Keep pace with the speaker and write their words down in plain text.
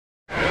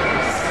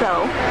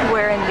So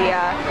we're in the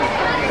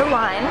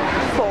line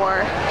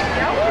for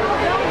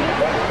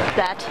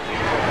that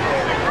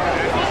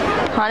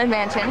Haunted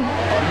Mansion.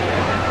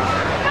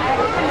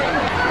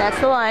 That's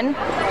the line.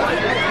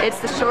 It's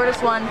the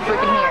shortest one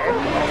freaking here.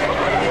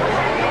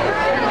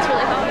 And it's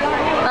really hot.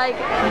 Like,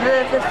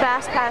 the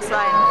fast pass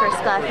line for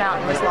Splash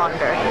Mountain was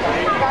longer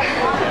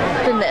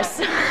than this.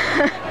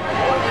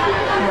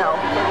 No.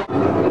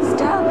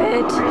 Stop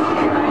it.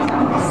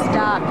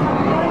 Stop.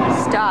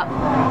 Stop.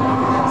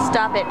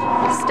 Stop it.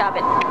 Stop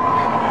it.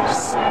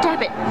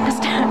 Stop it.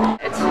 Stop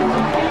it.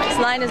 This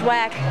line is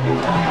whack.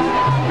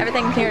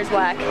 Everything here is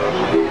whack.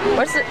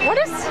 What's it? What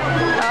is?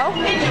 Oh.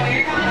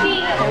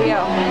 There we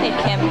go. Hey,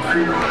 Kim.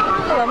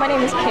 Hello, my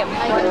name is Kim.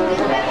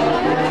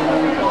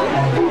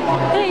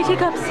 Hey,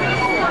 teacups.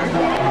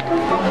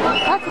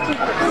 Lots of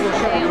teacups.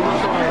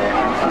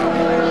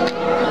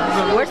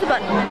 Where's the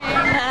button?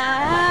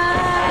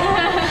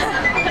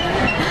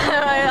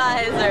 My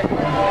eyes are...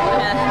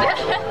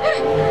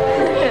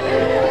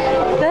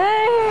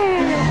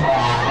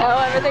 Oh,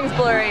 everything's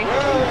blurry.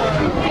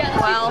 Yeah,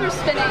 well, we're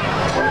spinning.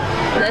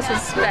 This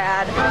is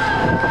bad.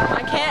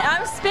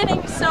 I'm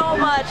spinning so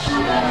much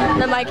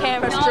that my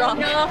camera's drunk.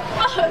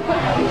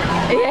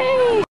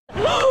 Yay!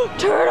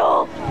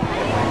 Turtle!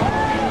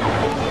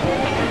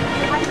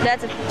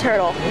 That's a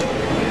turtle.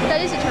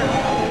 That is a turtle.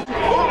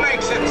 Who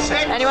makes it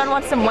sick? Anyone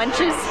want some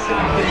wenches?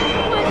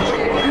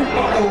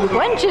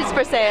 Wenches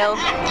for sale.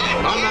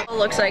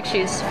 Looks like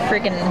she's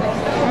freaking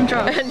On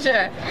drugs.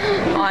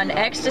 on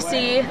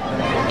ecstasy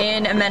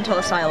in a mental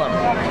asylum.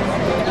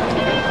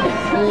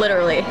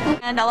 Literally.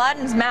 And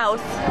Aladdin's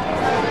mouth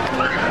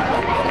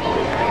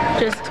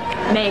just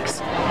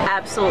makes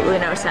absolutely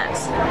no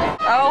sense.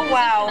 Oh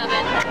wow.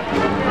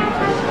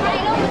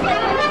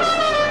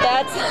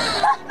 That's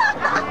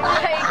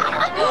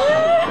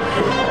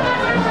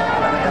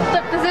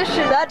The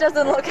position that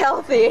doesn't look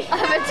healthy.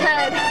 of its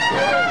head.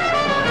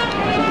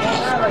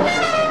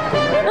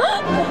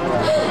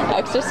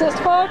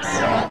 Exorcist box.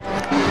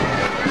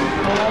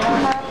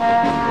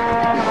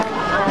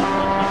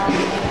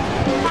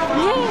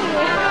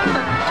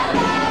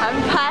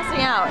 I'm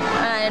passing out.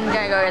 I'm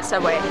gonna go get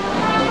Subway.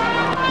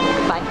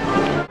 Bye.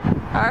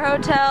 Our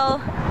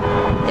hotel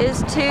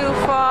is too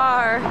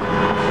far.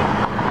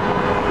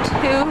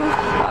 Too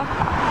far.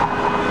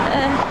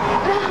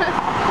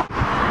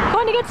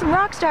 Going to get some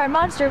Rockstar and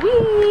Monster.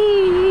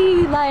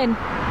 Wee! Lion.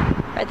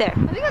 Right there.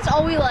 I think that's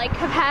all we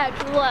have had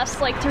for the last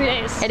 3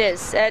 days. It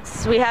is.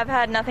 We have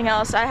had nothing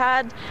else. I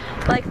had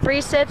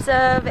 3 sips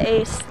of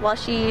a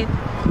slushy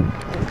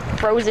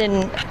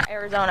frozen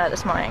Arizona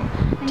this morning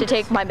to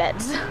take my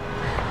meds.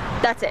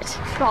 That's it.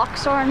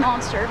 Rockstar and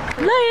Monster.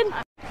 Lion.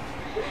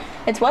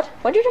 It's what?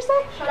 What'd you just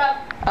say? Shut up.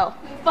 Oh.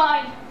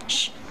 Fine.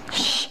 Shh.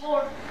 Shh.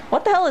 4.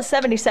 What the hell is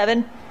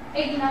 77?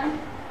 89.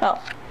 Oh.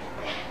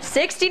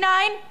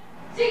 69?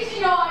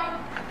 69.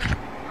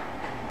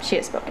 She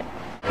has spoken.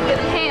 Get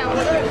the ham.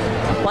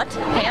 What?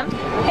 Ham?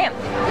 Ham.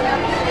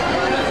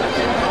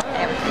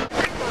 Ham.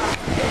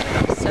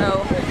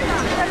 So,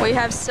 we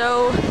have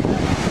so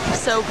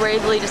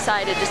bravely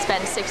decided to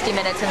spend 60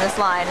 minutes in this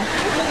line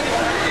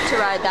to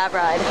ride that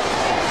ride.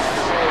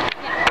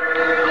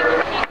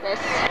 This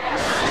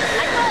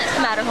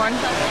Matterhorn.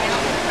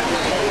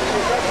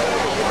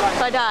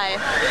 If I die,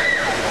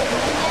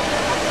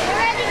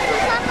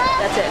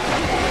 that's it.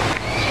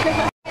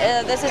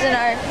 This isn't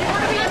our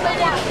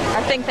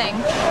thing.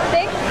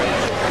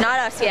 Not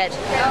us yet.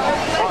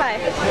 Bye,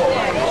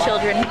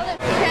 children. In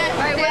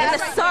the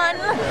sun.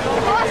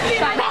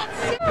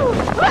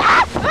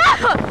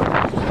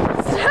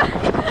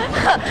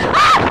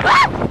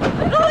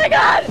 Oh my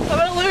god! I'm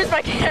gonna lose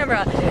my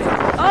camera.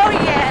 Oh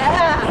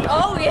yeah!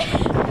 Oh yeah!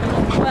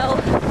 Well,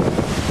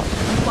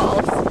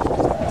 balls.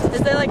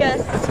 Is there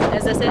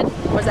is this it?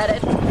 Was that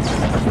it?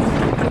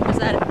 Was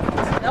that it?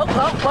 Nope.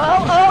 Oh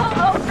god.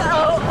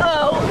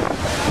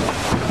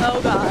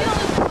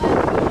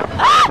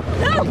 Ah!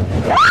 No!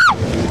 Ah!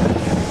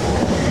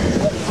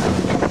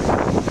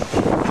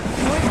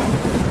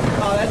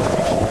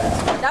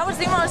 That was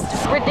the most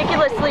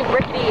ridiculously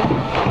rickety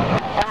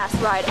ass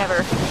ride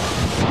ever.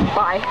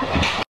 Bye.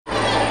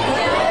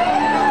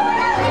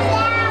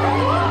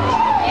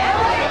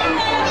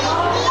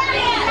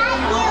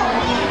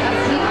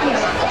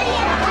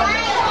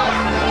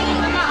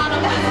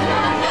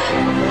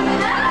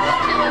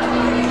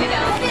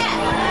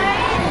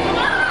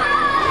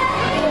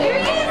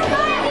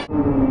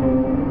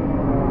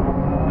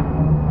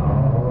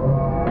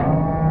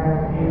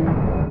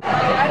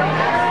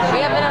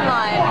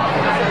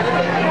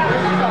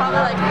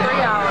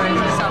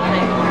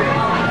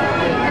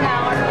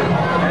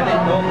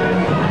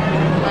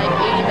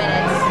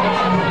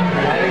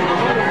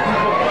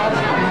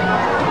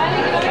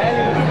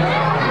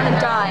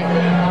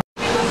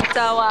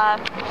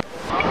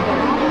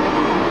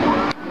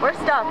 We're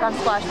stuck on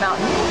Splash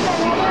Mountain.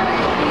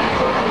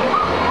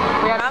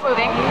 We are not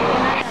moving.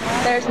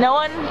 There's no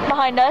one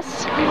behind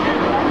us.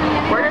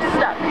 We're just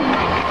stuck.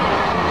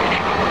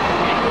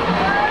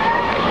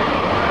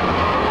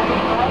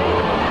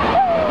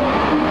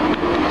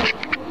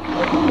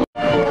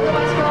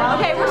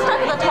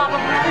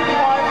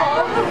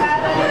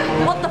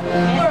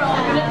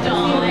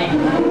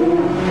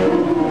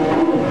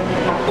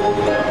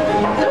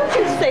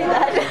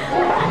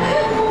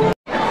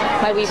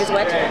 My weave is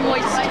wet.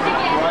 Moist.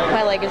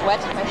 My leg is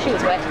wet. My shoe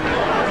is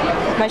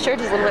wet. My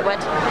shirt is a little bit wet.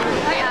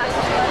 I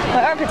asked.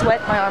 My armpit's wet.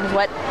 My arm is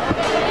wet.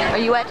 Are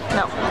you wet?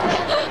 No.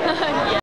 Yeah.